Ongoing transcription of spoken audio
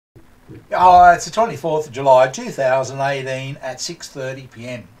Oh, it's the 24th of July 2018 at 6:30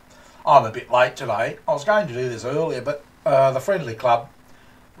 p.m. I'm a bit late today. I was going to do this earlier, but the Friendly Club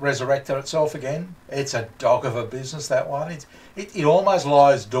resurrected itself again. It's a dog of a business, that one. It almost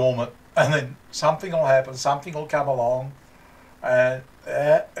lies dormant, and then something will happen, something will come along, and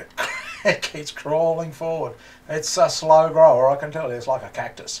it keeps crawling forward. It's a slow grower, I can tell you. It's like a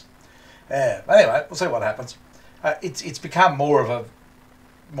cactus. Yeah. Anyway, we'll see what happens. It's become more of a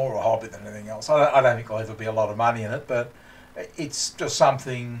hobby than anything else. I don't think there'll ever be a lot of money in it, but it's just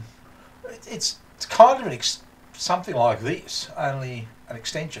something. It's kind of something like this, only an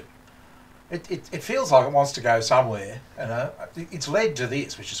extension. It feels like it wants to go somewhere. You know, it's led to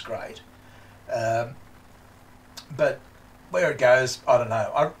this, which is great. But where it goes, I don't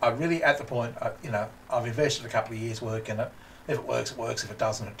know. I really, at the point, I've invested a couple of years' work in it. If it works, it works. If it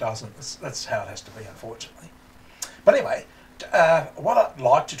doesn't, it doesn't. That's how it has to be, unfortunately. But anyway, what I'd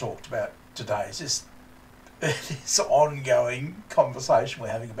like to talk about today is this ongoing conversation we're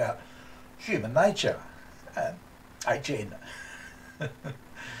having about human nature, HN.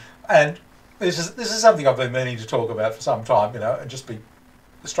 And this is something I've been meaning to talk about for some time, and just be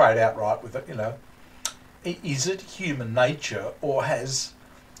straight out right with it, Is it human nature, or is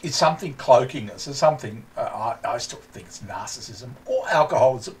something cloaking us? Is something, I still think it's narcissism or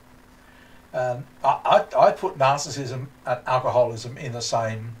alcoholism. I put narcissism and alcoholism in the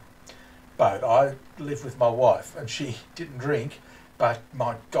same boat. I lived with my wife, and she didn't drink, but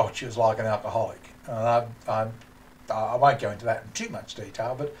my God, she was like an alcoholic. And I won't go into that in too much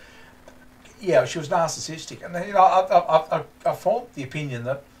detail, but yeah, she was narcissistic. And I formed the opinion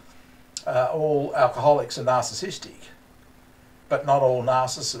that all alcoholics are narcissistic, but not all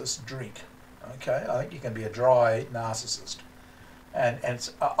narcissists drink. Okay, I think you can be a dry narcissist, and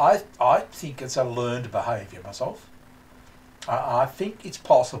I think it's a learned behaviour myself. I think it's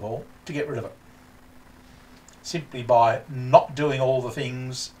possible to get rid of it simply by not doing all the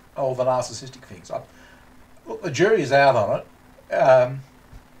things, all the narcissistic things. Look, the jury's out on it,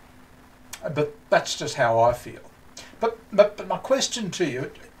 but that's just how I feel. But my question to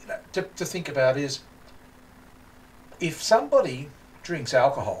you, to think about is, if somebody drinks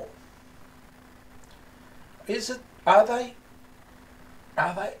alcohol, are they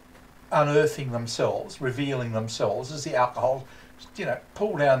unearthing themselves, revealing themselves as the alcohol,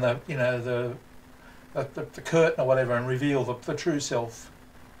 pull down the curtain or whatever and reveal the true self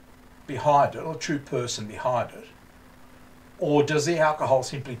behind it, or true person behind it? Or does the alcohol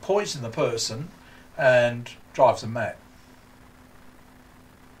simply poison the person and drives them mad?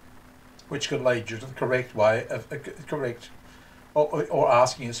 Which could lead you to the correct way of or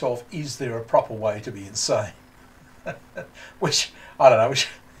asking yourself, is there a proper way to be insane? Which I don't know. Which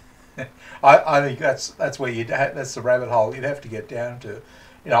I think that's where that's the rabbit hole you'd have to get down to.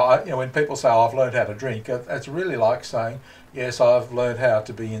 When people say, "Oh, I've learned how to drink," it's really like saying, "Yes, I've learned how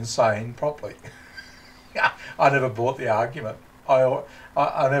to be insane properly." I never bought the argument. I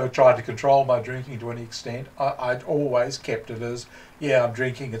never tried to control my drinking to any extent. I'd always kept it as, yeah, I'm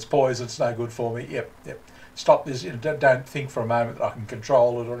drinking, it's poison, it's no good for me. Yep. Stop this. Don't think for a moment that I can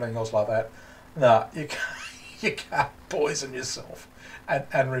control it or anything else like that. No, you can't poison yourself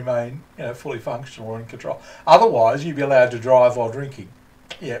and remain fully functional or in control. Otherwise, you'd be allowed to drive while drinking.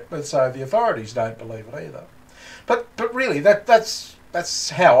 Yeah, but so the authorities don't believe it either. But really, that's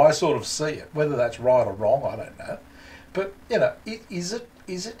how I sort of see it. Whether that's right or wrong, I don't know. But is it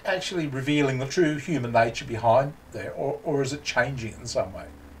actually revealing the true human nature behind there, or is it changing in some way?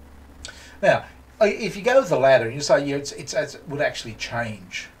 Now, if you go with the latter and you say, yeah, it would actually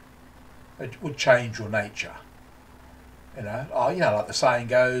change. It would change your nature. Like the saying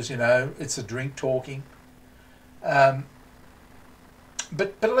goes, it's a drink talking.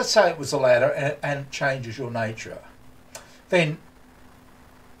 But let's say it was the latter and changes your nature. Then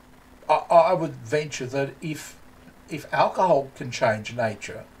I would venture that if alcohol can change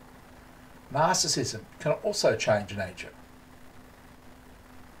nature, narcissism can also change nature.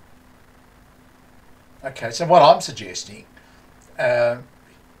 Okay, so what I'm suggesting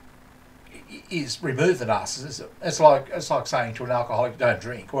is remove the narcissism. It's like saying to an alcoholic, don't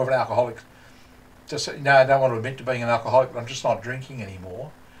drink, or if an alcoholic just say, no, I don't want to admit to being an alcoholic, but I'm just not drinking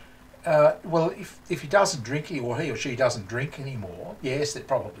anymore. Well, if he doesn't drink, or he or she doesn't drink anymore, yes, they're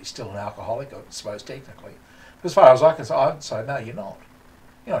probably still an alcoholic, I suppose, technically. But as far as I can say, I'd say, no, you're not.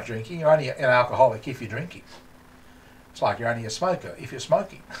 You're not drinking. You're only an alcoholic if you're drinking. It's like you're only a smoker if you're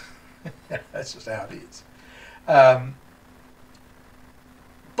smoking. That's just how it is.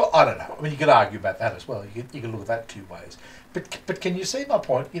 But I don't know. I mean, you could argue about that as well. You could look at that two ways. But can you see my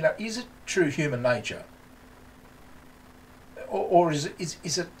point? Is it true human nature, or is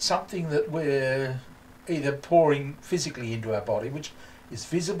it something that we're either pouring physically into our body, which is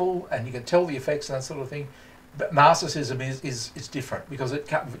visible and you can tell the effects and that sort of thing. But narcissism is different because it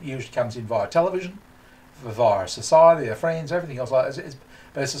usually comes in via television, via society, our friends, everything else like that.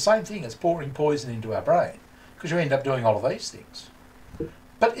 But it's the same thing. It's pouring poison into our brain because you end up doing all of these things.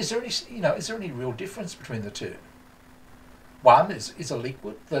 But is there any real difference between the two? One is a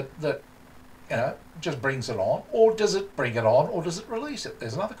liquid that just brings it on, or does it bring it on, or does it release it?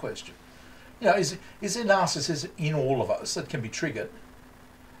 There's another question. Is there narcissism in all of us that can be triggered,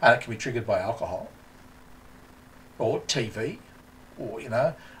 and it can be triggered by alcohol, or TV, or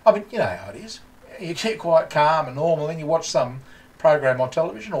how it is. You get quite calm and normal, and you watch some program on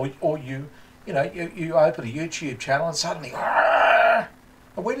television, or you open a YouTube channel and suddenly,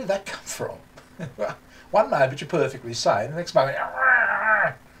 where did that come from? One moment you're perfectly sane, the next moment,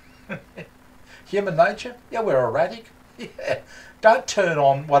 human nature? Yeah, we're erratic. Yeah, don't turn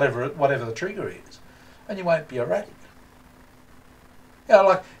on whatever the trigger is, and you won't be erratic.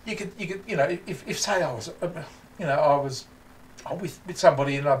 Like you could, if say I was with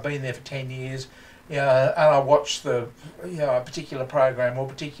somebody and I've been there for 10 years, and I watched a particular program or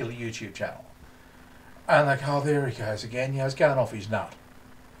particular YouTube channel, and they go, oh, there he goes again. He's going off his nut.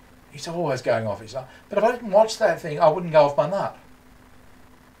 He's always going off his nut. But if I didn't watch that thing, I wouldn't go off my nut.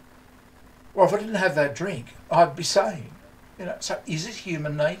 Or if I didn't have that drink, I'd be sane. So is it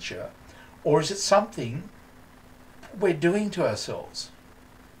human nature, or is it something we're doing to ourselves?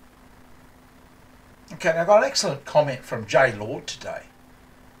 Okay, now I got an excellent comment from Jay Lord today.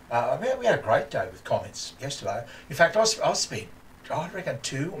 We had a great day with comments yesterday. In fact, I spent, I reckon,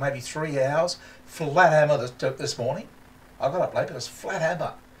 2 or maybe 3 hours flat hammer this morning. I got up late, but it was flat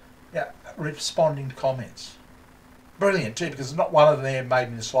hammer. Responding to comments. Brilliant too, because not one of them made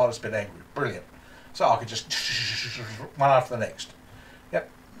me the slightest bit angry. Brilliant. So I could just one after the next. Yep.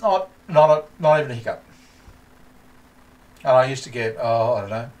 Not even a hiccup. And I used to get, I don't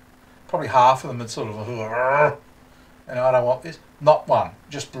know, probably half of them had sort of, and I don't want this. Not one.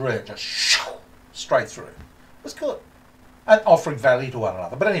 Just brilliant. Just straight through. It was good. And offering value to one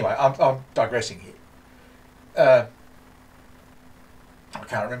another. But anyway, I'm digressing here. I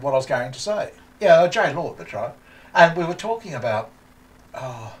can't remember what I was going to say. Yeah, Jay Lord, that's right. And we were talking about,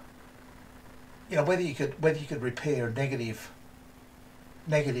 whether you could repair negative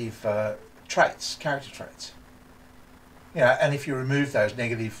traits, character traits. And if you remove those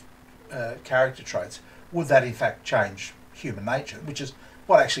negative character traits, would that in fact change human nature? Which is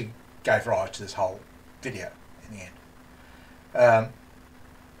what actually gave rise to this whole video in the end.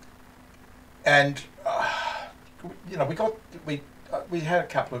 We had a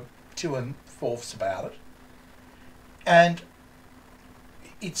couple of 2 and 4ths about it, and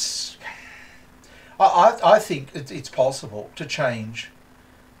I think it's possible to change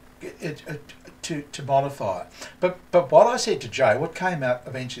it, to modify it. But what I said to Jay, what came out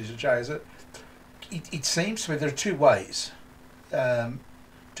eventually to Jay, is that it seems to me there are 2 ways to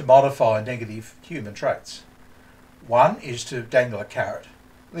modify negative human traits. One is to dangle a carrot.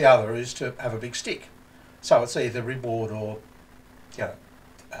 The other is to have a big stick. So it's either reward or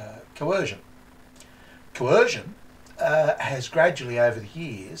coercion. Coercion has gradually over the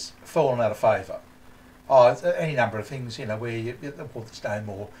years fallen out of favour. Any number of things, where there's no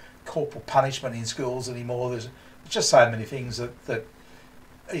more corporal punishment in schools anymore. There's just so many things that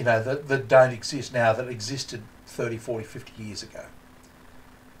don't exist now that existed 30, 40, 50 years ago.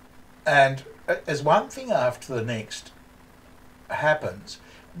 And as one thing after the next happens,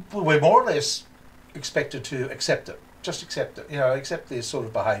 we're more or less expected to accept it. Just accept it, accept this sort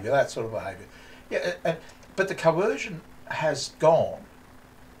of behaviour, that sort of behaviour. But the coercion has gone,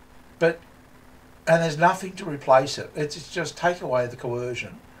 and there's nothing to replace it. It's just take away the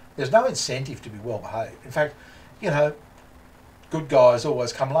coercion. There's no incentive to be well behaved. In fact, good guys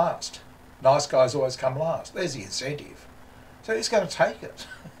always come last. Nice guys always come last. There's the incentive. So he's going to take it.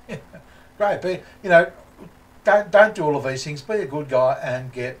 Great, but don't do all of these things. Be a good guy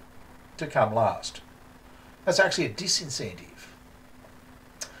and get to come last. That's actually a disincentive.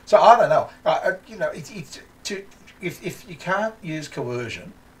 So I don't know. If you can't use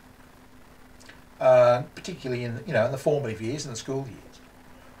coercion, particularly in the formative years and the school years,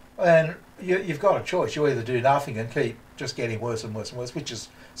 then you've got a choice. You either do nothing and keep just getting worse and worse and worse, which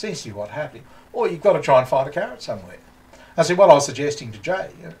seems to be what's happening, or you've got to try and find a carrot somewhere. And so what I was suggesting to Jay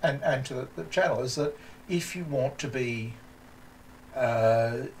and to the channel is that if you want to be,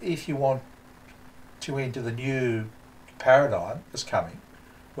 if you want to enter the new paradigm that's coming,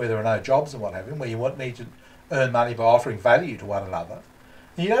 where there are no jobs and what have you, where you need to earn money by offering value to one another,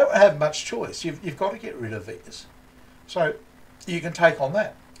 you don't have much choice. You've got to get rid of this. So you can take on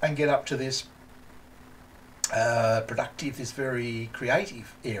that and get up to this productive, this very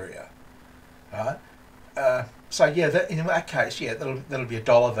creative area, right? So yeah, in that case, yeah, that'll be a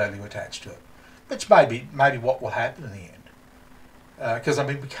dollar value attached to it, which maybe what will happen in the end. Because I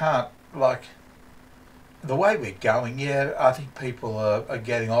mean, we can't, like, the way we're going. Yeah, I think people are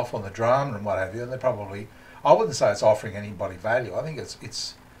getting off on the drama and what have you, and they're probably. I wouldn't say it's offering anybody value. I think it's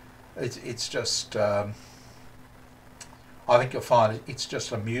just. I think you'll find it's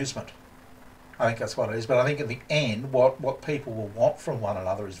just amusement. I think that's what it is. But I think in the end, what people will want from one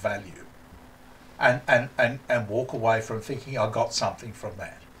another is value, and walk away from thinking I got something from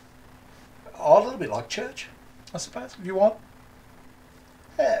that. Oh, a little bit like church, I suppose, if you want.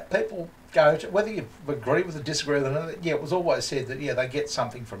 Yeah, people go to, whether you agree with or disagree with it. Yeah, it was always said that yeah, they get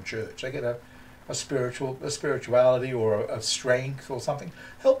something from church. They get a spirituality or a strength or something.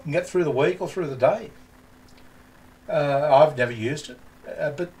 Help them get through the week or through the day. I've never used it,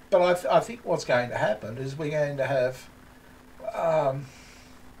 but I think what's going to happen is we're going to have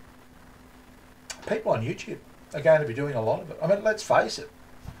people on YouTube are going to be doing a lot of it. I mean, let's face it,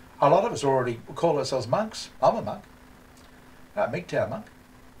 a lot of us already call ourselves monks. I'm a monk, a mgtow monk.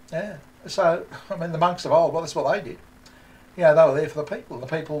 Yeah. So I mean, the monks of old, well, that's what they did. You know, they were there for the people. The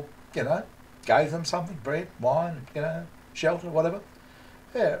people, you know, gave them something: bread, wine, you know, shelter, whatever.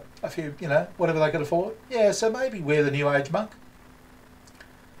 Yeah, a few, you know, whatever they could afford. Yeah, so maybe we're the new age monk.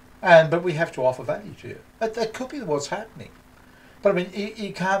 But we have to offer value to you. That could be what's happening. But I mean,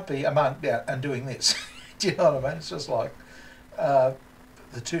 you can't be a monk and doing this. Do you know what I mean? It's just like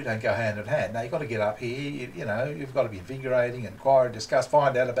the two don't go hand in hand. Now you've got to get up here. You know, you've got to be invigorating, inquire, discuss,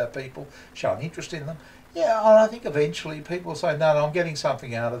 find out about people, show an interest in them. Yeah, and I think eventually people will say, no, I'm getting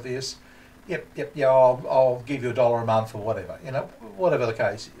something out of this. Yep, yeah, I'll give you $1 a month or whatever, you know, whatever the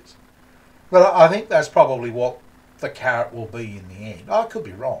case is. But I think that's probably what the carrot will be in the end. I could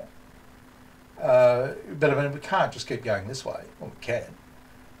be wrong. But I mean, we can't just keep going this way. Well, we can.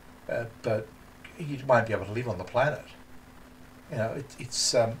 But you won't be able to live on the planet. You know,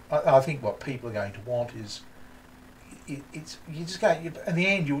 I think what people are going to want is, you just go, in the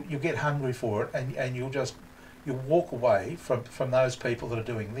end you'll get hungry for it, and you'll walk away from those people that are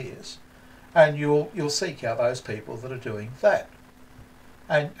doing this, and you'll seek out those people that are doing that,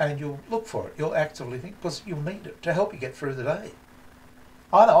 and you'll look for it. You'll actively think, because you'll need it to help you get through the day.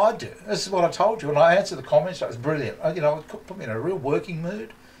 I know I do. This is what I told you, and I answered the comments. It was brilliant. You know, it put me in a real working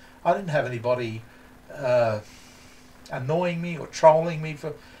mood. I didn't have anybody annoying me or trolling me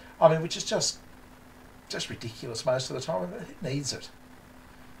for, I mean, which is just ridiculous most of the time. Who needs it?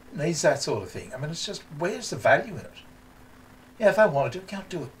 Who needs that sort of thing? I mean, it's just, where's the value in it? Yeah, if they want to do it, can't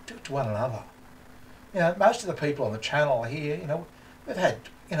do it to one another. You know, most of the people on the channel here, you know,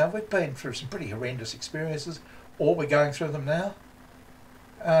 we've been through some pretty horrendous experiences, or we're going through them now.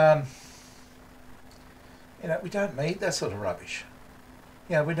 You know, we don't need that sort of rubbish.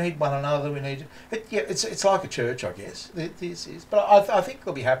 You know, we need one another. We need it. Yeah, it's like a church, I guess. This is, but I think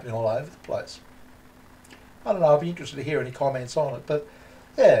it'll be happening all over the place. I don't know. I'd be interested to hear any comments on it. But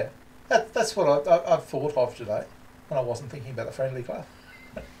yeah, that's what I've thought of today when I wasn't thinking about the friendly club.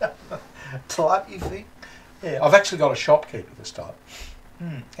 Type, you think? Yeah, I've actually got a shopkeeper this time.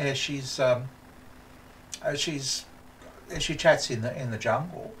 Yeah, she chats in the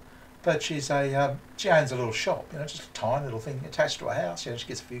jungle, but she owns a little shop, you know, just a tiny little thing attached to a house. You know, she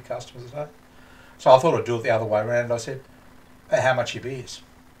gets a few customers a day. So I thought I'd do it the other way around. I said, hey, how much are your beers?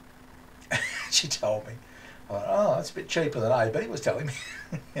 She told me. I went, oh, it's a bit cheaper than AB was telling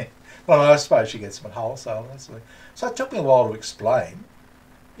me. Well, I suppose she gets them at wholesale. So it took me a while to explain,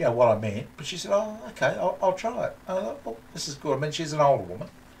 you know, what I meant. But she said, oh, okay, I'll try it. And I thought, well, this is good. I mean, she's an older woman.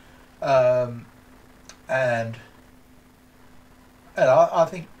 And I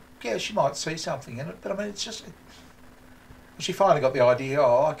think, yeah, she might see something in it. But I mean, it's just... She finally got the idea,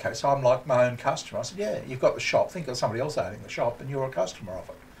 oh, okay, so I'm like my own customer. I said, yeah, you've got the shop. Think of somebody else owning the shop and you're a customer of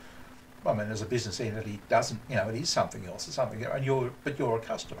it. I mean, as a business entity, doesn't, you know, it is something else. It's something, and you're a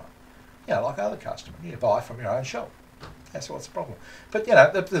customer. You know, like other customers. You buy from your own shop. That's what's the problem. But, you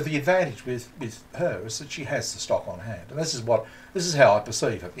know, the advantage with her is that she has the stock on hand. And this is how I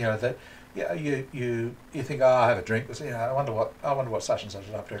perceive it. You know, that you think, oh, I have a drink. You know, I wonder what such and such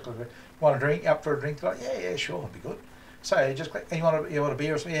is up to. You want a drink? Up for a drink? Like, yeah, sure, it'd be good. So you just click, and you want a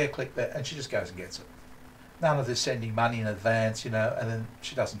beer or something? Yeah, click that, and she just goes and gets it. None of this sending money in advance, you know, and then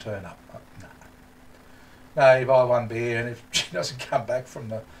she doesn't turn up. No, you buy one beer, and if she doesn't come back from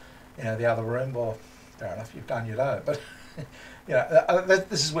the other room, well, fair enough, you've done your day. But you know,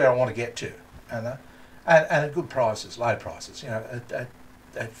 this is where I want to get to, and at good prices, low prices, you know,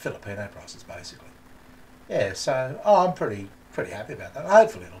 at Filipino prices basically. Yeah, so I'm pretty pretty happy about that.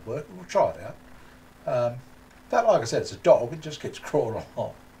 Hopefully it'll work. We'll try it out. But like I said, it's a dog. It just keeps crawling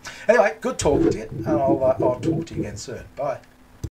along. Anyway, good talking to you, and I'll talk to you again soon. Bye.